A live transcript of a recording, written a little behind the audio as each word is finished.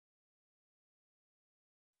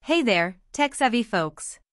Hey there, tech-savvy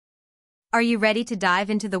folks. Are you ready to dive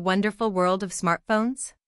into the wonderful world of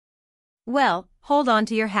smartphones? Well, hold on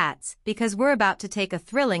to your hats, because we're about to take a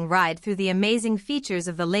thrilling ride through the amazing features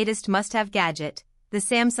of the latest must-have gadget, the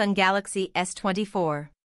Samsung Galaxy S24.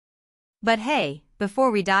 But hey, before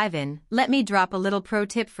we dive in, let me drop a little pro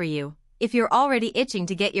tip for you. If you're already itching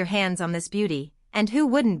to get your hands on this beauty, and who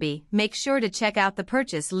wouldn't be, make sure to check out the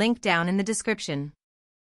purchase link down in the description.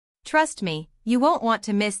 Trust me, you won't want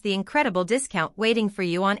to miss the incredible discount waiting for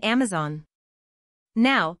you on Amazon.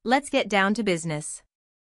 Now, let's get down to business.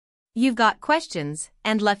 You've got questions,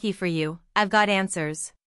 and lucky for you, I've got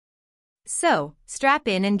answers. So, strap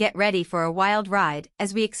in and get ready for a wild ride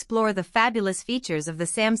as we explore the fabulous features of the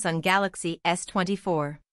Samsung Galaxy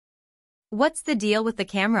S24. What's the deal with the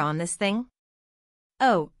camera on this thing?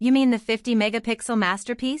 Oh, you mean the 50-megapixel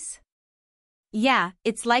masterpiece? Yeah,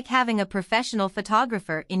 it's like having a professional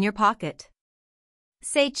photographer in your pocket.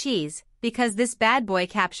 Say cheese, because this bad boy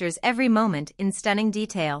captures every moment in stunning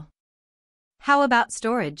detail. How about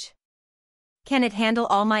storage? Can it handle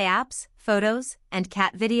all my apps, photos, and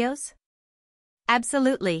cat videos?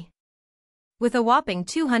 Absolutely. With a whopping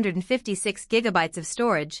 256 gigabytes of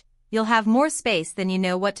storage, you'll have more space than you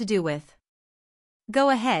know what to do with. Go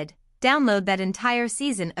ahead, download that entire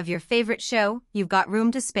season of your favorite show, you've got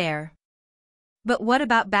room to spare. But what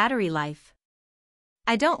about battery life?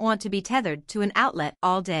 I don't want to be tethered to an outlet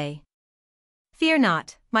all day. Fear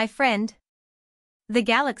not, my friend. The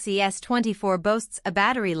Galaxy S24 boasts a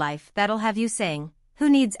battery life that'll have you saying, who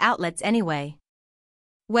needs outlets anyway?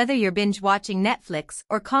 Whether you're binge-watching Netflix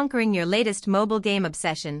or conquering your latest mobile game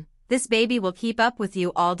obsession, this baby will keep up with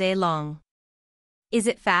you all day long. Is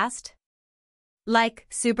it fast? Like,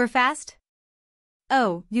 super fast?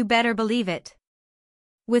 Oh, you better believe it.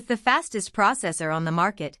 With the fastest processor on the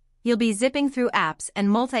market, you'll be zipping through apps and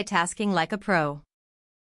multitasking like a pro.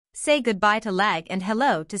 Say goodbye to lag and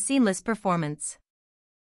hello to seamless performance.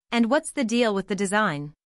 And what's the deal with the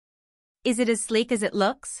design? Is it as sleek as it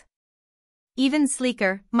looks? Even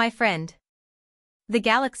sleeker, my friend. The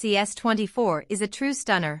Galaxy S24 is a true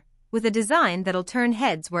stunner, with a design that'll turn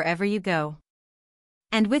heads wherever you go.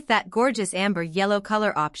 And with that gorgeous amber yellow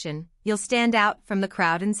color option, you'll stand out from the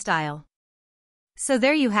crowd in style. So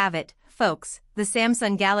there you have it, folks, the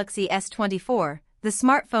Samsung Galaxy S24, the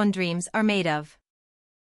smartphone dreams are made of.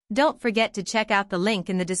 Don't forget to check out the link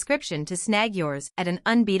in the description to snag yours at an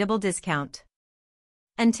unbeatable discount.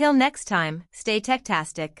 Until next time, stay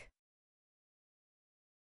techtastic.